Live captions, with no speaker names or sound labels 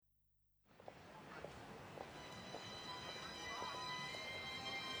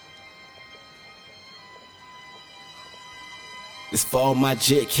This for all my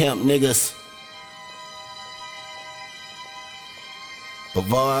jet camp niggas.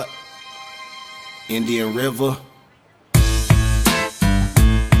 Bavard, Indian River,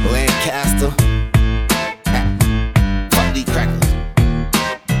 Lancaster. Fuck these crackers.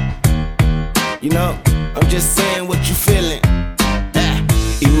 You know, I'm just saying what you feeling.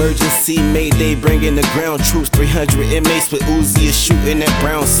 Emergency Mayday, bringing the ground troops. 300 inmates with Uzi is shooting at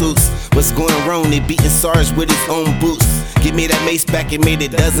brown suits. What's going wrong? They beating Sarge with his own boots. Give me that mace back and made it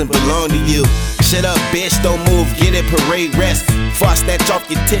doesn't belong to you. Shut up, bitch, don't move, get it, parade rest. Before I snatch off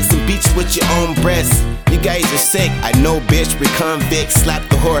your tits and beat you with your own breasts. You guys are sick, I know, bitch, we convict. Slap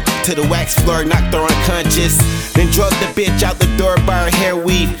the whore to the wax floor, knocked her unconscious. Then drug the bitch out the door by her hair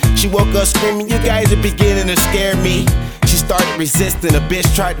weave. She woke up screaming, you guys are beginning to scare me. She started resisting, a bitch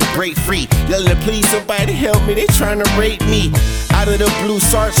tried to break free, yelling to please somebody help me, they trying to rape me. Out of the blue,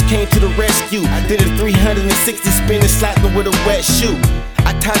 Sarge came to the rescue. I did a 360 spin and slapped him with a wet shoe.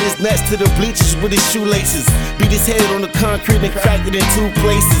 I tied his nuts to the bleachers with his shoelaces, beat his head on the concrete and cracked it in 2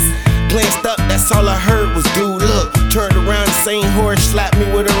 places. Glanced up, that's all I heard was dude look. Turned around, the same horse slapped me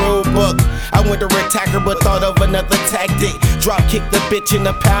with a roadbook. I went to attack her but thought of another tactic. Drop kicked the bitch in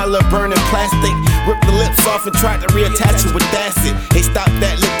a pile of burning plastic. Ripped the lips off and tried to reattach it with acid. Hey, stop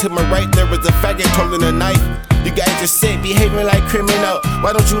that, look to my right, there was a faggot holding a knife. You guys are sick, behaving like criminal.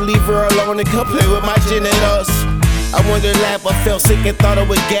 Why don't you leave her alone and come play with my genitals? I wanted to laugh, I felt sick and thought I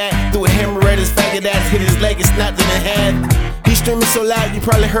would gag. Threw a hammer at his faggot ass, hit his leg and snapped it in half. He screaming so loud, you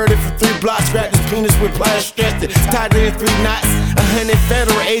probably heard it for 3 blocks. Grabbed his penis with pliers, stretched it, tied it in 3 knots. 100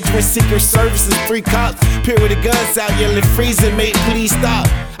 federal agents, Secret Services, 3 cops. Appeared with the guns out, yelling freezing, mate, please stop.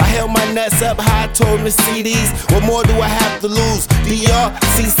 I held my nuts up high, told Mercedes, what more do I have to lose? DR,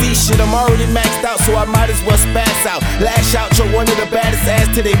 CC, shit, I'm already maxed out, so I might as well spaz out. Lash out, show one of the baddest ass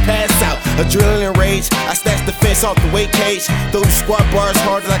till they pass out. Adrenaline rage, I snatched the fence off the weight cage. Threw the squat bar as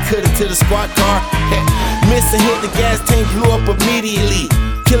hard as I could into the squat car. Missed and hit the gas tank, blew up immediately,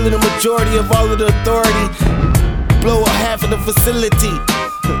 killing the majority of all of the authority. Blow up half of the facility.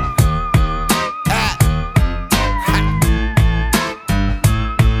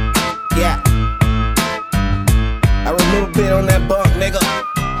 Yeah, I remember being on that bunk, nigga.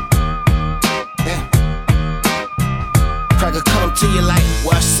 Yeah. Cracker come to you like,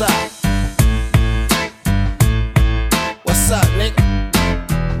 what's up? What's up, nigga?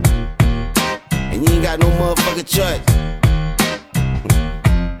 And you ain't got no motherfucking choice.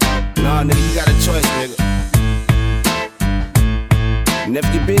 Nah, nigga, you got a choice, nigga. And if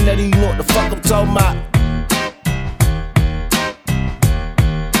you been there, you know what the fuck I'm talking about.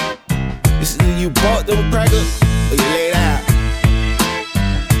 This is you bought them crackers, or you laid out.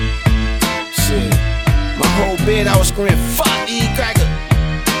 Shit, my whole bed I was screaming, fuck these crackers.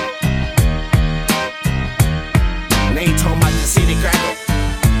 And they ain't talking about the city cracker.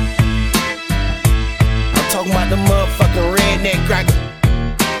 I'm talking about the motherfucking redneck cracker.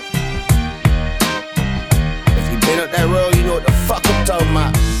 If you been up that road, you know what the fuck I'm talking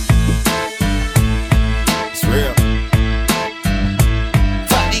about. It's real.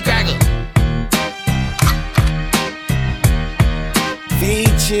 Fuck these crackers.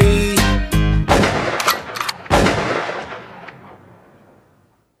 Fiji.